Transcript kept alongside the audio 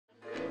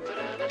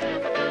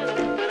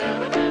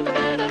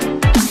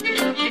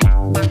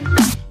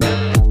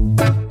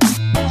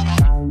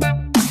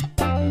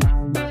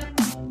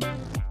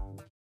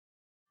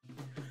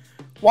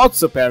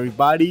What's up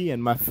everybody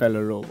and my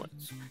fellow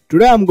Romans.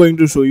 Today I'm going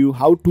to show you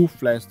how to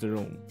flash the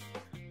ROM.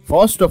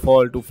 First of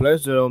all, to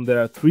flash the ROM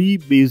there are three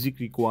basic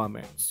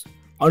requirements.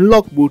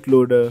 Unlock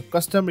bootloader,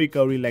 custom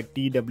recovery like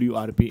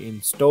TWRP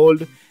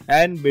installed,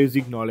 and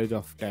basic knowledge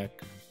of tech.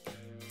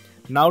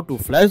 Now to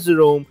flash the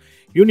ROM,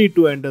 you need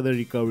to enter the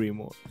recovery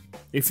mode.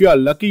 If you are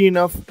lucky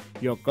enough,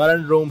 your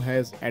current ROM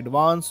has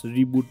advanced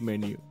reboot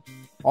menu.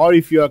 Or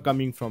if you are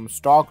coming from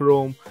stock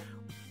ROM,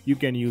 you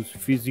can use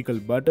physical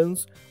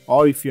buttons,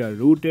 or if you are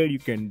rooted, you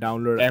can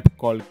download an app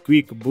called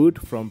Quick Boot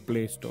from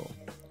Play Store.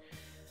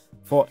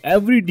 For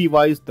every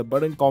device, the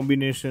button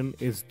combination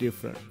is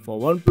different. For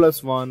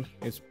OnePlus One,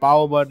 it's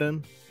power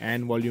button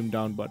and volume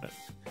down button.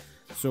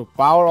 So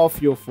power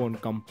off your phone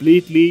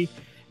completely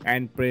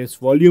and press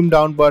volume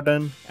down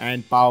button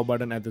and power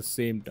button at the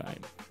same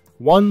time.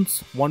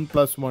 Once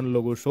OnePlus One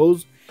logo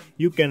shows,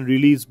 you can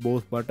release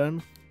both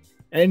buttons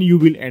and you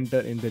will enter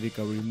in the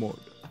recovery mode.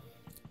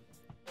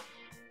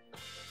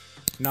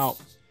 Now,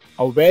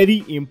 a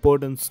very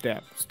important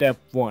step. Step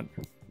 1.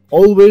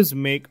 Always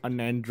make an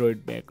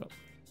Android backup.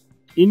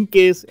 In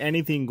case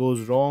anything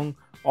goes wrong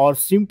or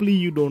simply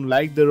you don't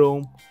like the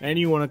ROM and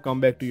you want to come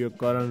back to your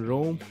current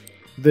ROM,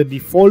 the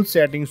default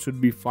settings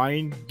should be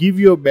fine. Give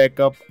your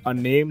backup a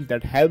name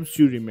that helps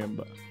you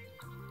remember.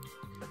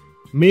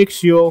 Make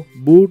sure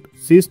boot,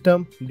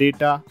 system,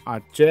 data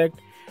are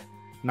checked.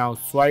 Now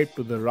swipe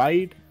to the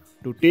right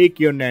to take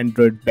your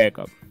Android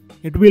backup.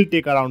 It will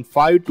take around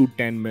 5 to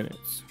 10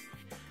 minutes.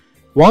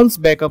 Once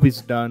backup is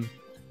done,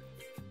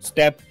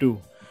 step 2.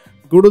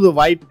 Go to the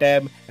wipe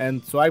tab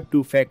and swipe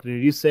to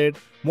factory reset.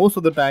 Most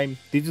of the time,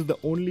 this is the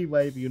only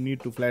wipe you need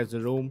to flash the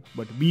ROM,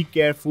 but be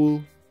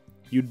careful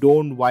you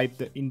don't wipe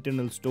the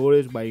internal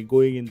storage by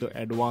going into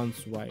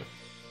advanced wipe.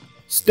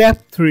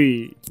 Step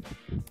 3.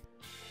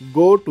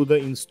 Go to the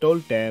install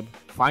tab,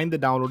 find the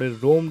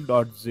downloaded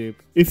rom.zip.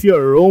 If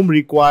your ROM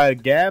requires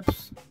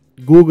gaps,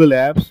 Google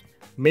Apps,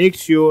 make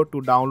sure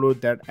to download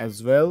that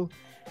as well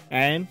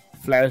and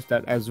flash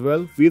that as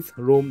well with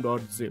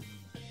rom.zip.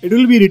 It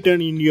will be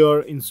written in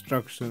your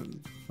instructions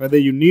whether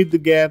you need the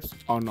gaps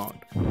or not.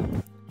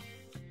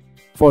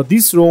 For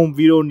this ROM,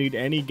 we don't need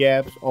any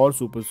gaps or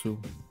supersu.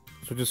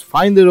 So just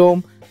find the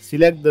ROM,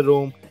 select the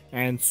ROM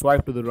and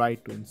swipe to the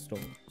right to install.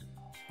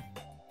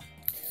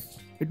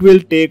 It will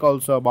take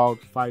also about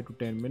 5 to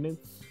 10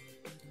 minutes.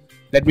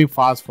 Let me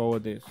fast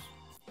forward this.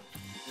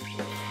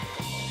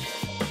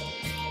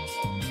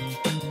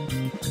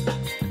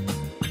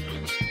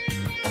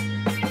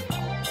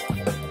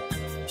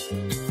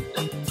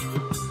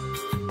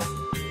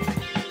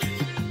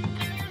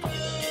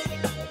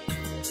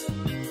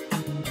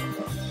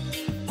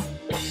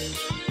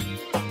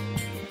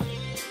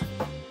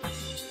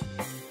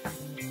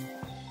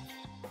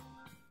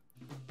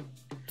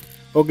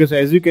 Okay, so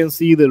as you can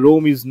see, the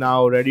ROM is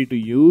now ready to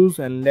use,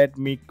 and let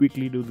me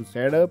quickly do the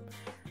setup.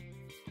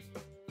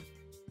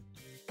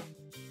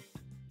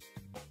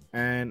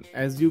 And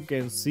as you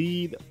can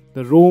see,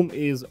 the ROM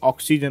is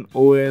Oxygen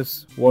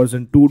OS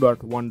version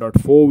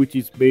 2.1.4, which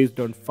is based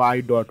on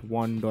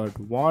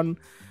 5.1.1.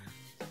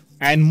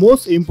 And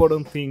most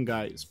important thing,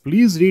 guys,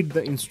 please read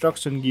the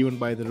instruction given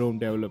by the ROM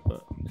developer.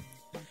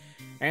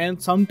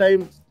 And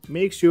sometimes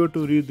make sure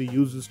to read the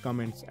users'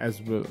 comments as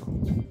well.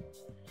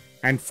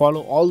 And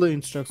follow all the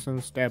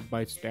instructions step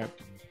by step.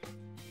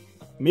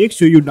 Make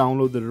sure you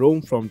download the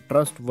ROM from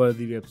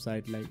trustworthy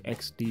website like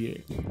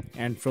XDA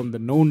and from the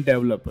known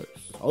developers.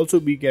 Also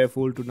be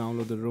careful to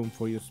download the ROM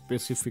for your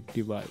specific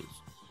device.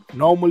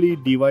 Normally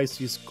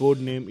device's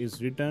code name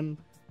is written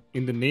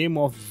in the name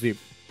of zip.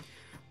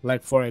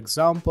 Like for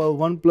example,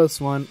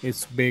 OnePlus One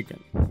is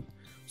Bacon.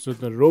 So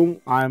the ROM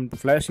I am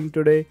flashing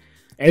today,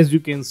 as you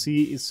can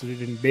see, is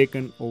written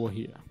Bacon over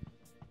here.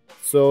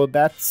 So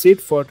that's it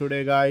for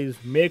today, guys.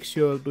 Make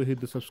sure to hit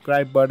the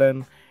subscribe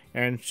button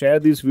and share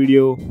this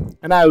video,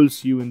 and I will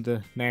see you in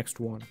the next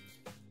one.